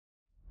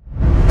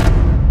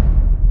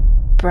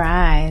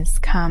Bry's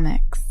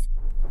Comics.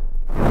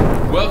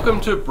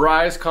 Welcome to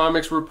Bry's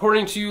Comics,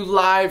 reporting to you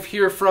live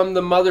here from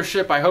the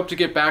mothership. I hope to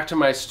get back to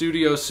my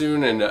studio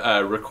soon and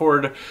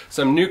record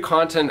some new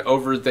content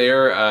over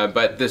there.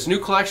 But this new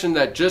collection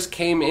that just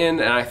came in,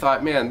 and I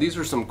thought, man, these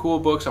are some cool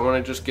books. I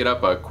want to just get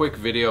up a quick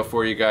video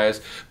for you guys.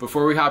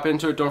 Before we hop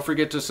into it, don't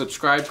forget to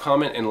subscribe,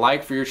 comment, and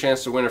like for your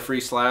chance to win a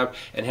free slab.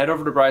 And head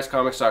over to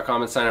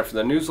bryscomics.com and sign up for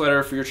the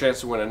newsletter for your chance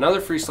to win another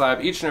free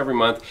slab each and every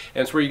month.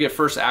 And it's where you get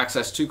first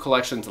access to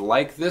collections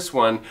like this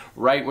one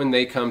right when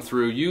they come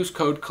through. Use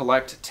code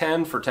COLLECT10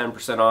 for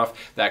 10% off.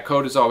 That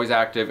code is always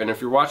active, and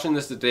if you're watching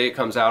this the day it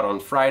comes out on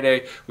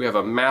Friday, we have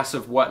a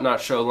massive Whatnot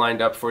show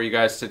lined up for you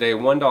guys today.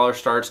 $1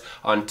 starts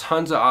on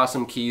tons of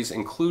awesome keys,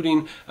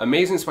 including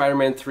Amazing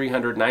Spider-Man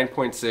 300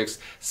 9.6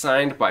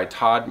 signed by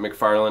Todd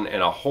McFarlane,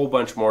 and a whole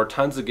bunch more,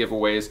 tons of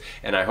giveaways,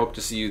 and I hope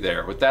to see you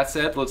there. With that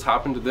said, let's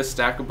hop into this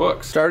stack of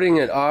books. Starting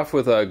it off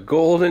with a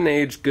Golden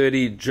Age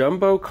goodie,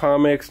 Jumbo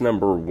Comics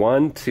number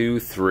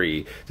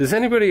 123. Does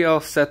anybody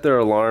else set their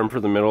alarm for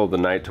the middle of the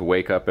night to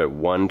wake up at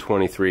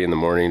 1:23 in the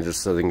morning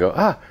just so they can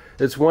go,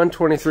 it's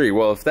 1:23.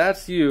 Well, if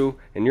that's you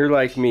and you're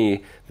like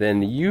me,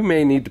 then you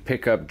may need to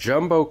pick up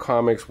Jumbo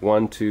Comics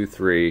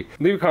 123.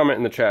 Leave a comment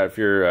in the chat if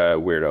you're a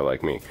weirdo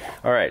like me.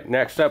 All right,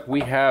 next up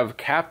we have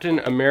Captain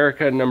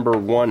America number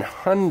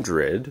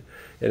 100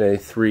 in a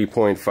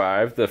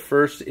 3.5. The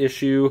first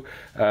issue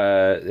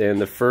and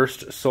the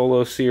first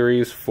solo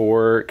series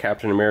for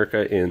Captain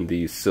America in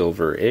the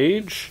Silver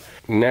Age.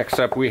 Next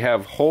up we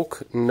have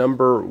Hulk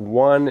number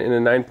 1 in a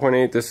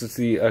 9.8. This is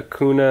the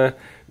Acuna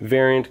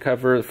variant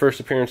cover. The first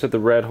appearance of the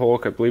Red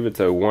Hulk. I believe it's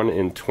a 1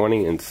 in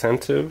 20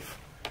 incentive.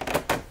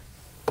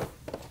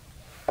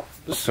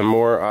 Some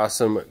more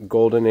awesome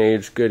Golden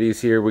Age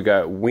goodies here. We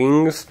got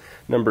Wings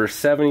number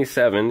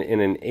 77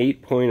 in an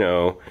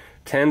 8.0.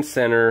 10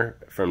 center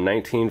from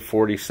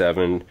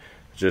 1947.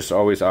 Just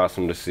always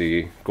awesome to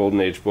see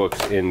Golden Age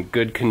books in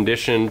good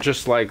condition,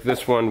 just like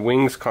this one,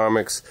 Wings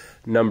Comics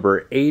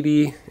number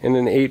 80 in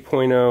an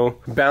 8.0.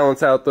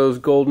 Balance out those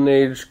Golden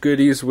Age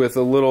goodies with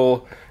a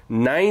little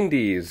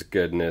 90s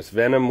goodness.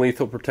 Venom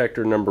Lethal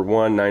Protector number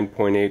 1,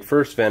 9.8.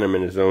 First Venom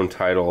in his own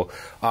title.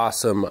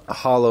 Awesome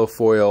hollow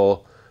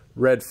foil,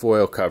 red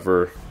foil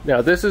cover.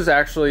 Now this is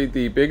actually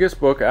the biggest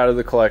book out of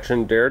the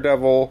collection,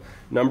 Daredevil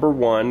number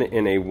 1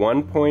 in a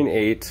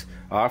 1.8.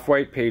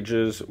 Off-white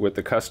pages with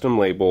the custom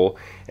label,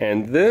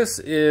 and this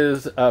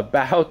is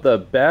about the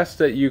best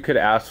that you could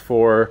ask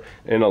for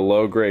in a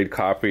low-grade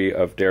copy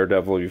of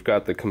Daredevil. You've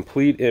got the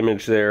complete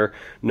image there,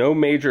 no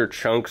major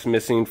chunks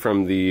missing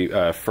from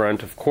the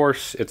front. Of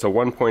course, it's a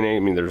 1.8. I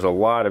mean, there's a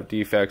lot of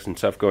defects and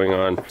stuff going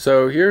on.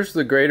 So here's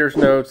the grader's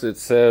notes. It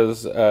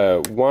says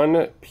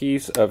 1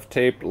 piece of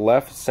tape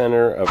left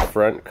center of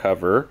front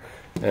cover,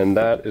 and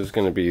that is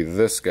going to be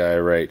this guy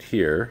right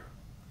here.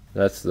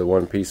 That's the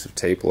 1 piece of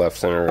tape left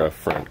center of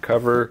front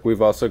cover.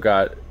 We've also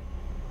got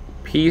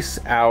piece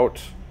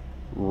out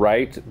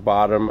right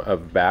bottom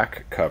of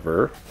back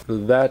cover. So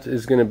that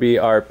is going to be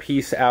our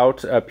piece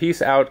out. A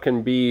piece out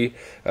can be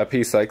a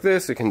piece like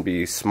this. It can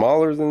be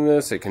smaller than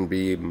this. It can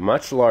be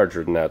much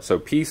larger than that. So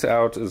piece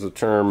out is a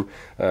term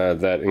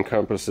that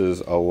encompasses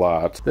a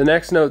lot. The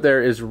next note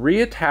there is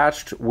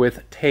reattached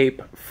with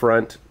tape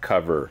front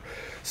cover.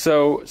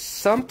 So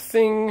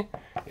something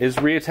is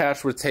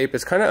reattached with tape.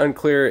 It's kind of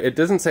unclear. It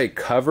doesn't say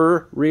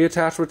cover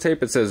reattached with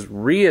tape. It says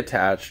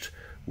reattached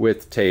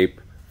with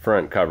tape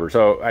front cover.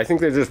 So I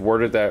think they just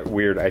worded that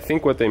weird. I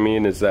think what they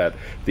mean is that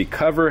the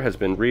cover has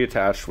been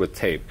reattached with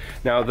tape.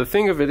 Now the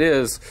thing of it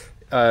is,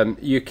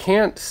 you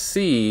can't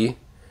see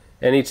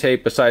any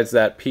tape besides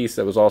that piece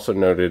that was also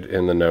noted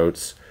in the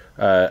notes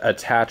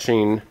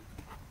attaching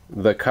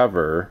the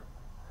cover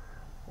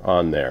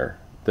on there.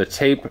 The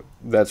tape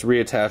that's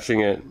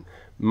reattaching it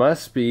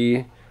must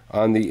be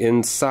on the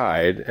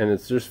inside, and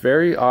it's just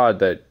very odd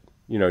that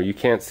you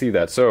can't see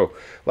that. So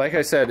like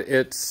I said,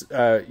 it's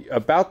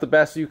about the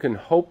best you can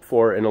hope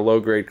for in a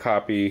low-grade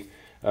copy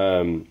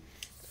of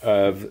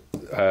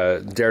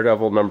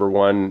Daredevil number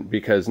 1,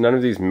 because none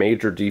of these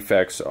major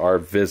defects are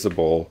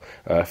visible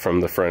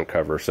from the front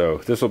cover. So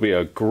this will be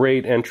a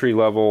great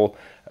entry-level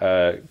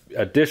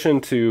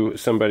addition to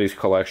somebody's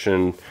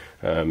collection.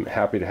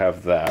 Happy to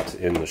have that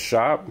in the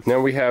shop. Now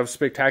we have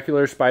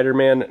Spectacular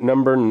Spider-Man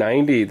number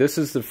 90. This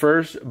is the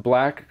first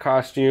black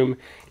costume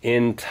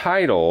in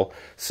title.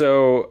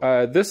 So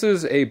this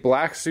is a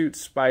black suit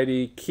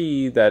Spidey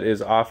key that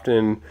is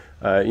often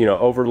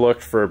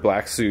overlooked for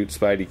black suit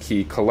Spidey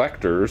key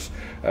collectors.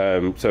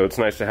 So it's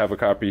nice to have a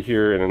copy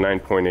here in a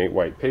 9.8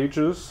 white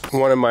pages.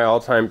 One of my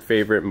all-time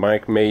favorite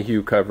Mike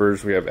Mayhew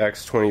covers. We have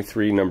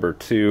X-23 number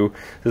 2.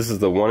 This is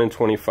the 1 in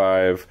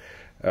 25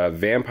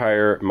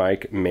 Vampire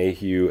Mike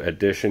Mayhew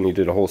edition. He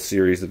did a whole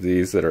series of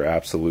these that are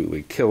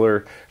absolutely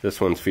killer. This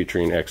one's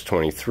featuring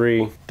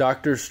X-23.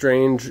 Doctor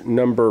Strange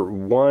number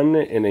 1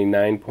 in a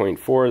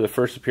 9.4, the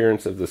first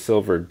appearance of the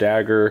Silver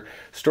Dagger.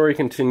 Story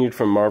continued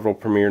from Marvel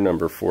Premiere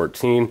number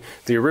 14.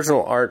 The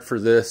original art for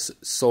this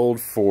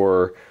sold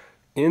for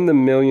in the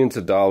millions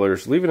of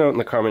dollars. Leave a note in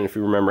the comment if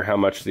you remember how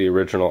much the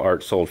original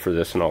art sold for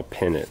this, and I'll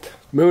pin it.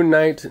 Moon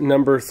Knight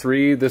number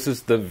 3. This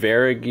is the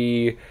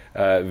Verigi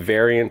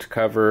variant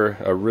cover.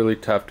 A really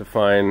tough to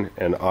find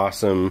and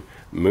awesome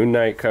Moon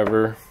Knight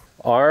cover.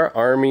 Our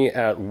Army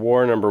at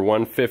War number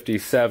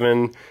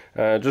 157.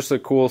 Just a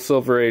cool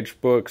Silver Age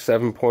book,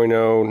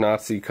 7.0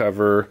 Nazi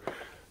cover.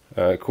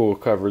 Cool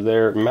cover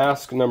there.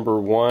 Mask number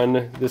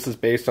 1. This is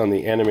based on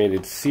the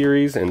animated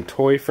series and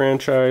toy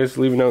franchise.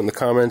 Leave a note in the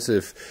comments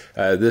if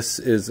this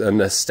is a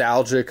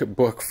nostalgic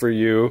book for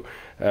you.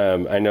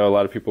 I know a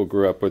lot of people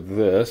grew up with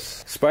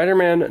this.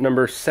 Spider-Man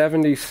number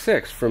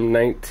 76 from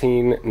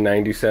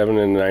 1997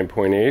 and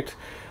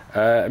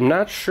 9.8. I'm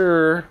not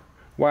sure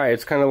why.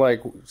 It's kind of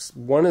like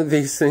one of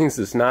these things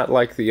is not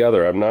like the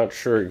other. I'm not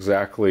sure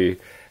exactly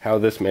how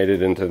this made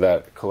it into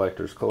that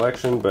collector's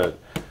collection, but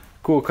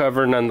cool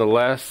cover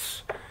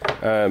nonetheless.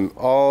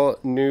 All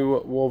new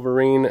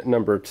Wolverine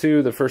number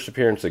 2, the first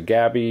appearance of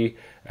Gabby,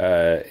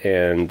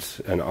 and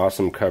an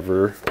awesome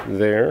cover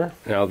there.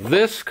 Now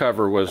this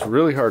cover was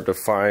really hard to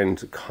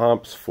find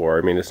comps for.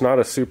 I mean, it's not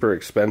a super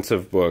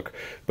expensive book,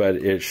 but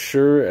it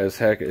sure as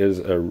heck is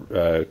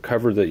a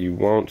cover that you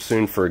won't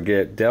soon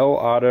forget. Del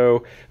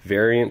Auto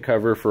variant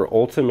cover for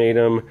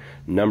Ultimatum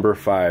number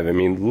 5. I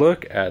mean,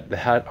 look at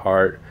that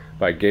art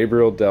by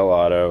Gabriel Del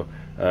Auto.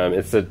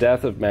 It's the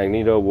death of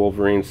Magneto,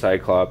 Wolverine,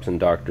 Cyclops, and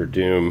Doctor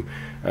Doom,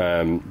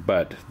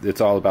 but it's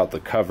all about the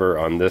cover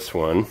on this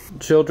one.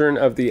 Children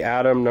of the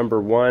Atom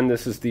number 1.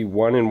 This is the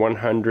 1 in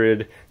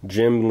 100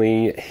 Jim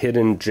Lee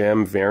Hidden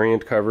Gem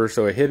variant cover.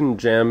 So a Hidden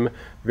Gem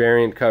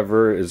variant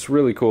cover is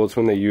really cool. It's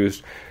when they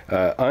used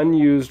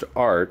unused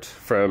art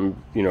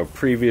from, you know,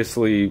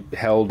 previously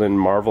held in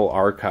Marvel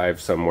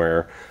Archive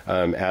somewhere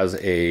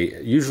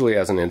usually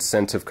as an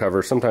incentive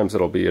cover. Sometimes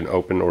it'll be an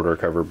open order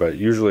cover, but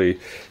usually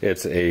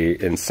it's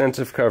a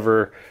incentive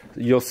cover.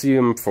 You'll see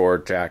them for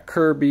Jack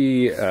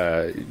Kirby,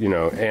 you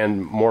know,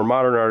 and more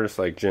modern artists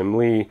like Jim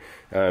Lee,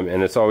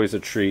 and it's always a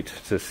treat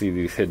to see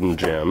these hidden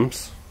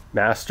gems.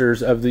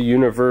 Masters of the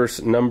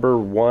Universe number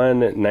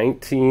 1,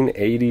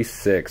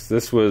 1986.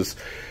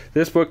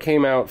 This book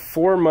came out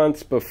 4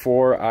 months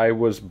before I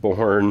was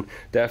born.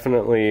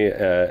 Definitely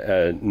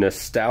a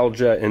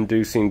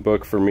nostalgia-inducing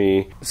book for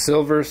me.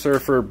 Silver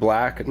Surfer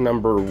Black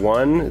number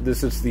 1.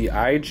 This is the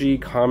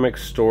IG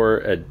Comics Store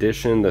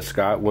edition, the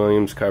Scott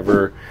Williams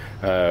cover.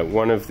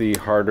 One of the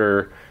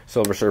harder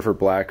Silver Surfer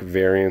Black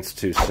variants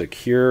to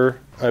secure.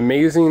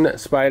 Amazing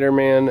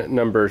Spider-Man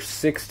number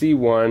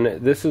 61.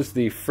 This is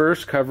the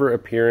first cover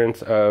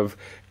appearance of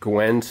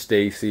Gwen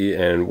Stacy,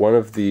 and one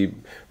of the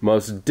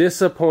most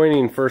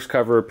disappointing first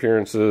cover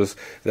appearances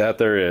that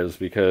there is,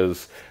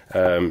 because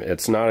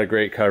it's not a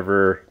great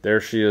cover. There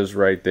she is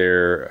right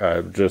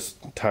there, just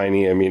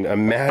tiny. I mean,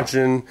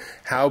 imagine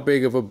how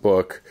big of a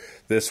book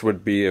this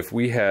would be if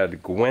we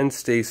had Gwen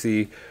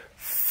Stacy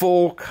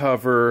full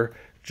cover,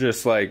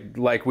 just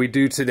like we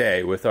do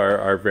today with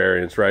our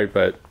variants, right?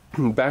 But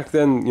back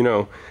then, you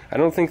know, I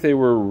don't think they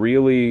were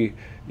really,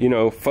 you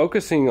know,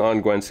 focusing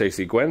on Gwen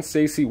Stacy. Gwen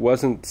Stacy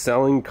wasn't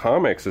selling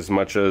comics as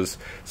much as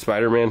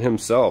Spider-Man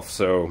himself,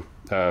 so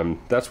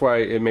that's why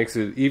it makes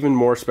it even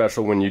more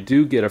special when you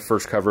do get a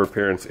first cover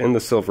appearance in the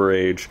Silver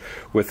Age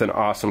with an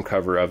awesome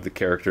cover of the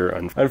character.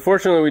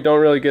 Unfortunately, we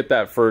don't really get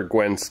that for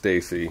Gwen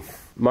Stacy.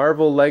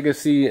 Marvel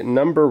Legacy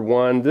number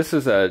 1. This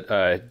is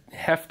a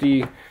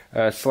hefty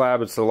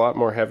slab. It's a lot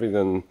more heavy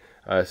than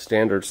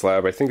standard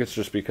slab. I think it's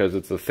just because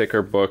it's a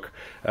thicker book.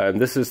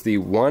 This is the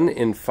 1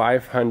 in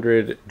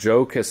 500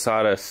 Joe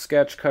Quesada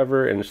sketch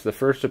cover, and it's the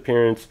first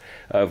appearance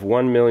of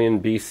 1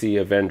 million BC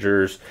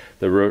Avengers,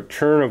 the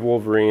return of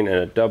Wolverine, and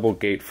a double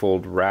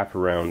gatefold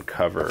wraparound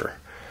cover.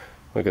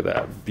 Look at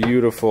that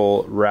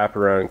beautiful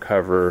wraparound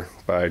cover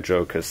by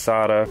Joe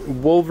Quesada.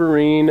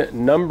 Wolverine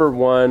number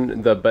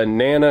 1, the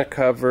banana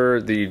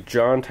cover, the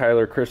John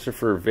Tyler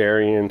Christopher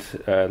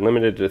variant,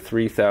 limited to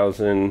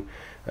 3,000.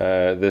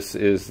 This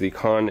is the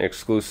con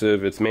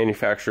exclusive. It's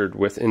manufactured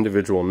with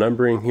individual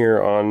numbering here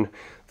on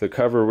the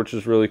cover, which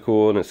is really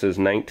cool, and it says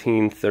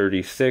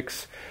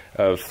 1936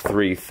 of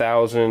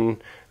 3,000.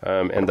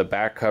 And the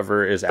back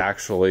cover is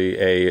actually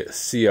a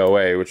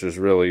COA, which is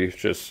really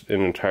just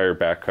an entire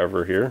back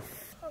cover here.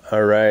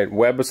 All right,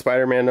 Web of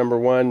Spider-Man number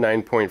 1,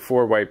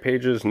 9.4 white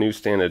pages,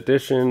 newsstand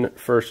edition,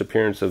 first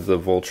appearance of the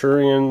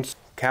Vulturians.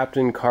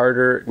 Captain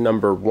Carter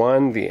number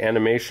 1, the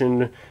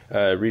animation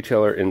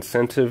retailer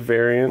incentive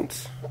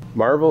variant.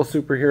 Marvel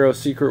Superhero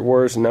Secret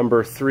Wars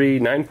number 3,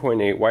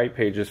 9.8 white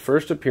pages,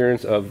 first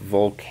appearance of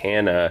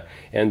Volcana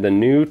and the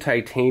new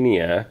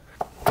Titania.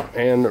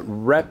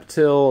 And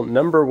Reptile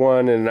number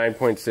 1 and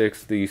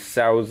 9.6, the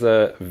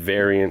Souza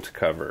variant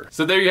cover.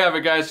 So there you have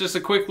it, guys. Just a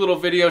quick little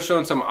video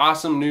showing some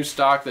awesome new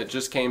stock that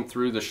just came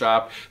through the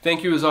shop.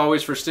 Thank you as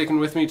always for sticking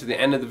with me to the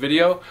end of the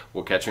video.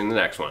 We'll catch you in the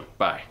next one.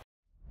 Bye.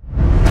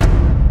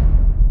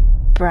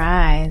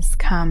 Bry's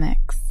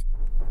Comics.